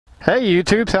Hey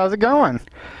YouTubes, how's it going?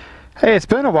 Hey, it's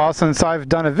been a while since I've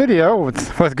done a video,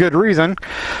 with good reason.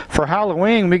 For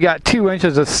Halloween we got 2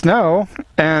 inches of snow,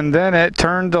 and then it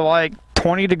turned to like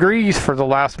 20 degrees for the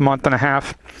last month and a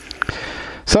half.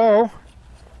 So,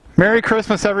 Merry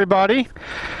Christmas everybody,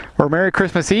 or Merry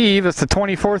Christmas Eve. It's the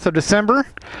 24th of December,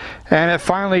 and it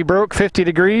finally broke 50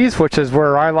 degrees, which is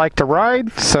where I like to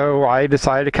ride, so I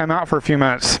decided to come out for a few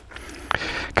minutes.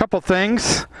 Couple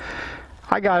things.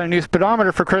 I got a new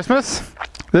speedometer for Christmas.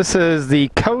 This is the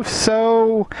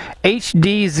Koso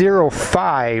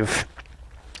HD-05.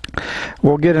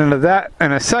 We'll get into that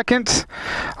in a second.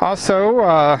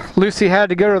 Also, Lucy had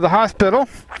to go to the hospital.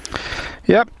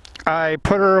 Yep, I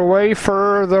put her away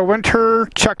for the winter,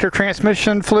 checked her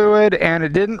transmission fluid, and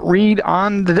it didn't read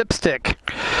on the dipstick.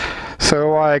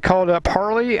 So I called up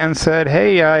Harley and said,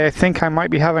 hey, I think I might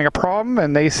be having a problem,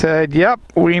 and they said, yep,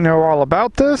 we know all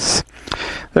about this.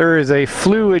 There is a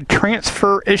fluid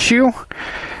transfer issue,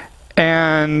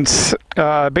 and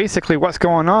basically what's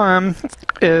going on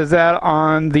is that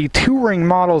on the touring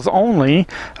models only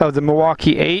of the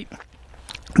Milwaukee 8,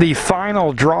 the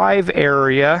final drive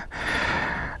area,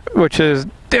 which is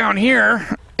down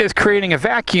here, is creating a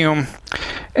vacuum,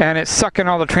 and it's sucking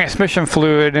all the transmission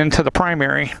fluid into the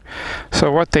primary.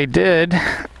 So what they did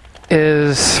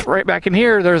is, right back in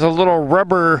here, there's a little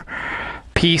rubber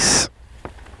piece,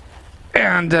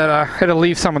 and it'll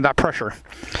leave some of that pressure.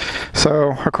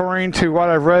 So according to what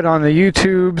I've read on the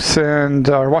YouTubes and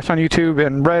watched on YouTube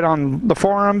and read on the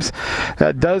forums,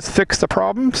 that does fix the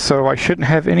problem, so I shouldn't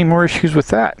have any more issues with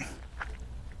that.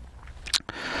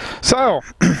 So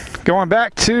going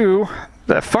back to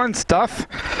the fun stuff,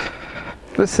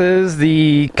 this is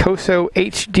the Koso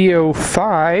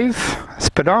HD-05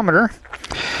 speedometer.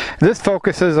 This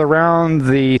focuses around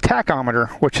the tachometer,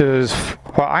 which is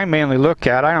what I mainly look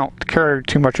at. I don't care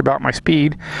too much about my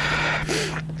speed.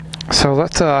 So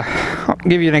let's I'll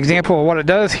give you an example of what it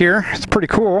does here. It's pretty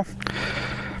cool.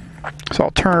 So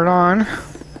I'll turn it on.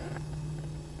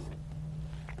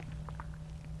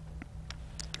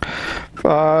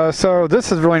 So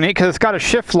this is really neat because it's got a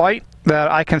shift light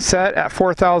that I can set at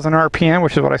 4,000 RPM,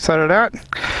 which is what I set it at.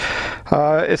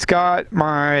 It's got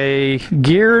my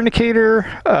gear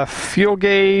indicator, a fuel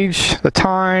gauge, the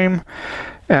time,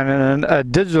 and then a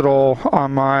digital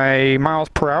on my miles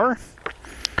per hour.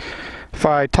 If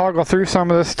I toggle through some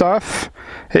of this stuff,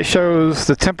 it shows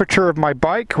the temperature of my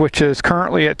bike, which is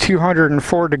currently at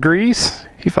 204 degrees.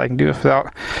 See if I can do this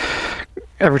without,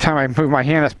 every time I move my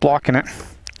hand it's blocking it.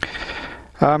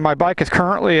 My bike is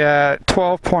currently at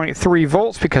 12.3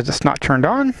 volts because it's not turned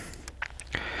on.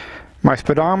 My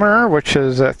speedometer, which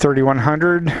is at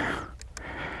 3100.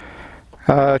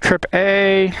 Trip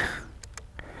A,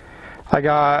 I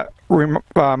got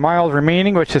miles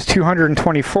remaining, which is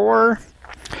 224.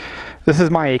 This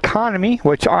is my economy,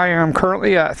 which I am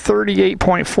currently at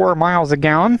 38.4 miles a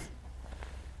gallon.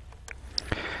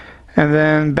 And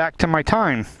then back to my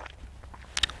time.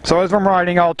 So as I'm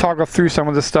riding, I'll toggle through some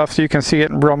of this stuff so you can see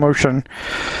it in real motion.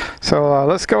 So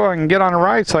let's go and get on a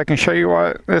ride so I can show you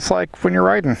what it's like when you're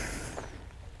riding.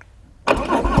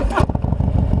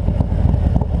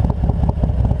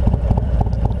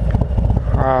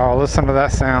 Oh, listen to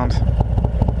that sound.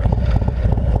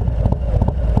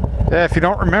 Yeah, if you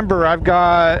don't remember, I've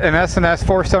got an S&S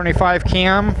 475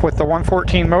 cam with the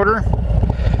 114 motor.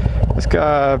 It's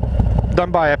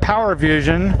done by a Power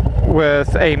Vision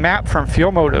with a map from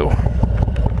Fuel Moto.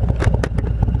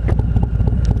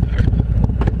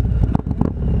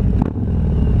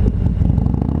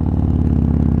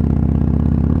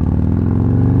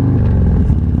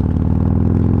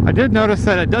 I did notice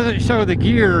that it doesn't show the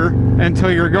gear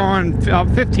until you're going up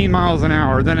 15 miles an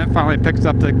hour, then it finally picks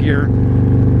up the gear.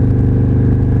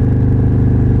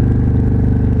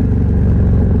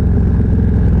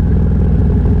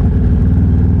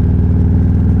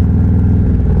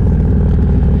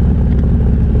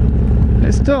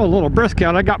 Still a little brisk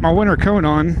out. I got my winter coat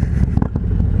on.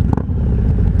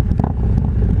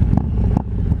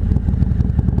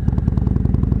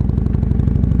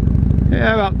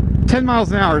 Yeah, about 10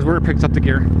 miles an hour is where it picks up the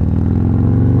gear.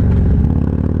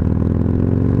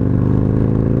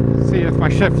 See if my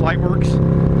shift light works.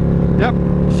 Yep,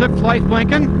 shift light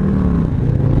blinking,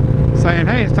 saying,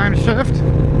 hey, it's time to shift.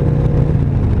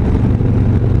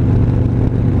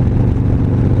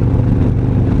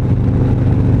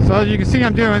 So as you can see,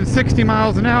 I'm doing 60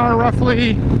 miles an hour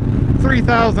roughly,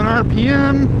 3,000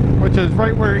 RPM, which is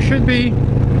right where it should be.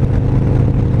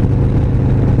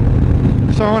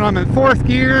 Showing I'm in 4th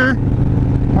gear,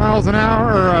 miles an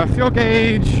hour, or fuel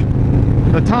gauge,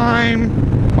 the time.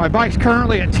 My bike's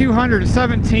currently at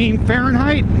 217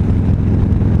 Fahrenheit.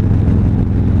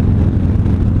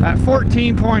 at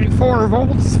 14.4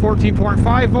 volts,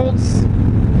 14.5 volts.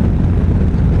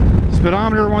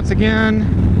 Speedometer once again,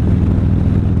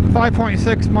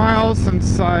 5.6 miles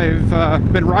since I've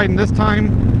been riding this time.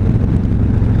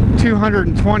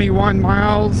 221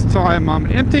 miles till I'm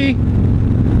empty,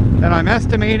 and I'm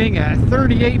estimating at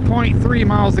 38.3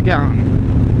 miles a gallon,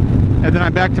 and then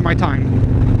I'm back to my time.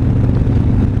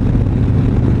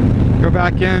 Go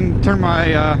back in, turn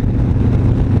my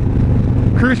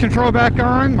cruise control back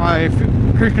on, my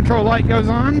cruise control light goes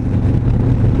on,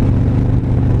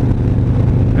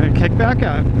 and kick back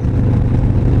up.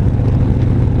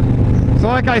 So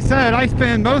like I said, I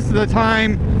spend most of the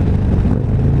time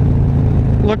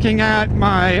looking at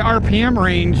my RPM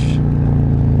range,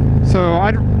 so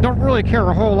I don't really care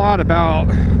a whole lot about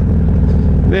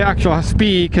the actual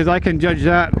speed, because I can judge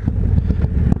that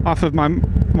off of my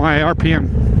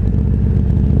RPM.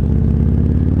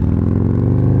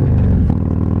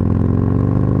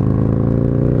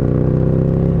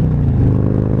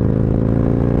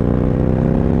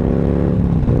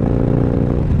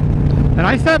 And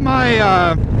I set my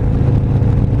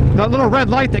that little red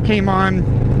light that came on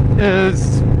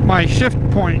is my shift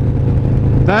point.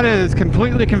 That is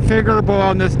completely configurable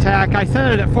on this tack. I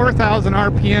set it at 4,000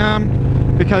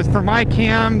 RPM because for my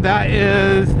cam that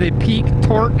is the peak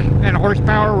torque and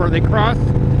horsepower where they cross.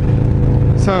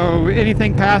 So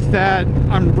anything past that,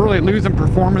 I'm really losing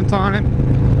performance on it.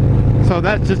 So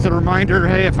that's just a reminder,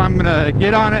 hey, if I'm gonna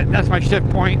get on it, that's my shift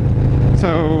point.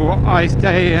 So I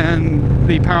stay in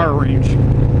the power range.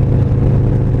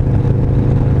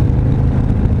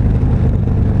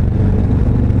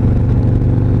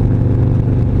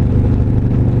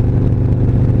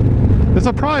 This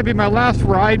will probably be my last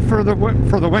ride for the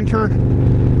winter.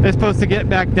 It's supposed to get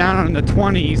back down in the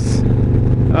 20s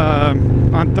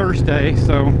on Thursday,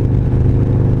 so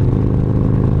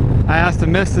I asked the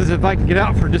missus if I could get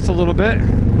out for just a little bit.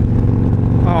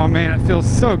 Oh man, it feels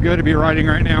so good to be riding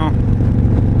right now.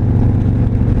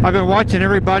 I've been watching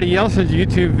everybody else's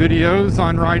YouTube videos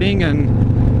on riding, and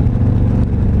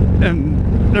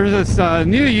there's this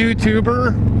new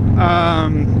YouTuber.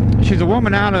 She's a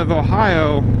woman out of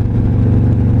Ohio.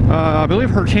 I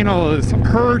believe her channel is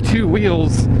Her Two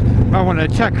Wheels. I want to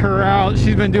check her out.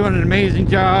 She's been doing an amazing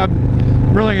job.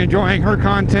 Really enjoying her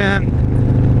content.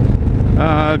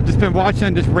 Just been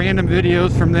watching just random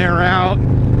videos from there out.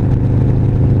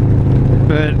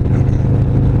 But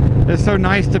it's so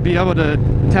nice to be able to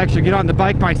actually get on the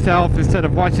bike myself instead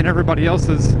of watching everybody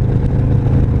else's.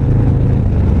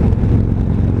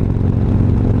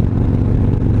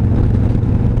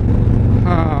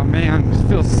 Oh man, it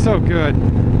feels so good.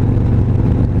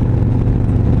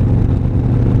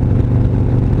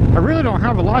 I really don't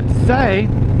have a lot to say.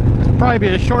 It's probably be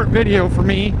a short video for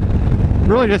me.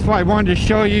 Really just why I wanted to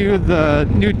show you the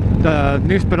new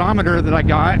speedometer that I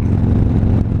got.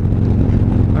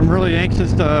 I'm really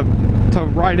anxious to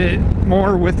ride it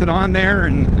more with it on there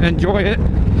and enjoy it.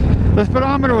 The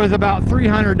speedometer was about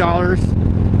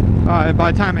 $300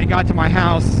 by the time it got to my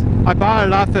house. I bought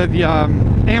it off of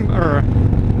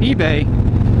eBay.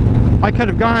 I could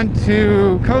have gone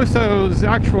to Koso's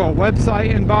actual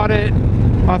website and bought it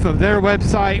off of their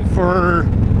website for,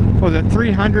 was it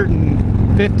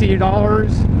 $350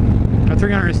 or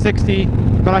 $360,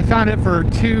 but I found it for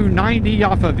 $290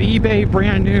 off of eBay,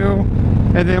 brand new,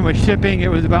 and then with shipping it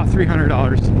was about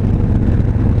 $300.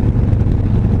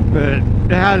 But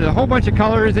it has a whole bunch of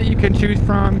colors that you can choose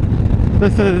from.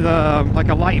 This is like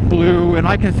a light blue, and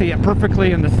I can see it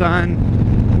perfectly in the sun.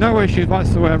 No issues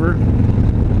whatsoever.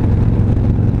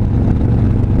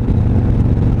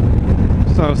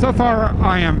 So far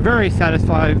I am very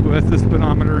satisfied with the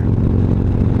speedometer.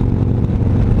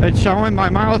 It's showing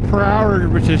my miles per hour,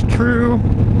 which is true.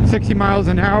 60 miles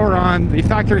an hour on the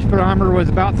factory speedometer was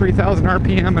about 3,000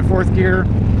 RPM in 4th gear,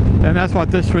 and that's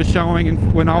what this was showing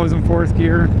when I was in 4th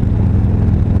gear.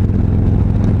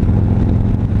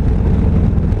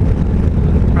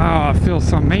 Oh, it feels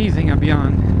so amazing and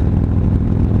beyond.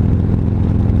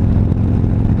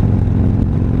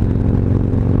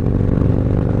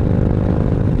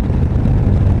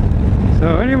 So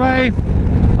anyway,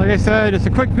 like I said, it's a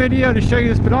quick video to show you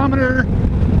the speedometer,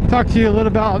 talk to you a little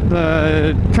about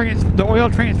the oil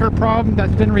transfer problem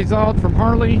that's been resolved from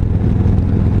Harley.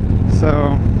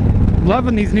 So,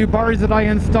 loving these new bars that I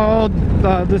installed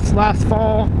this last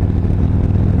fall.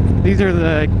 These are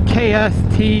the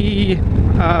KST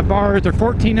bars, they're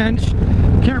 14-inch.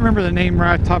 Can't remember the name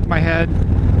right off the top of my head.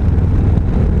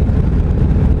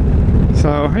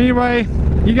 So anyway,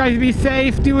 you guys be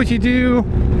safe, do what you do.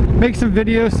 Make some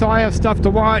videos so I have stuff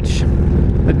to watch.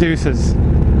 The deuces.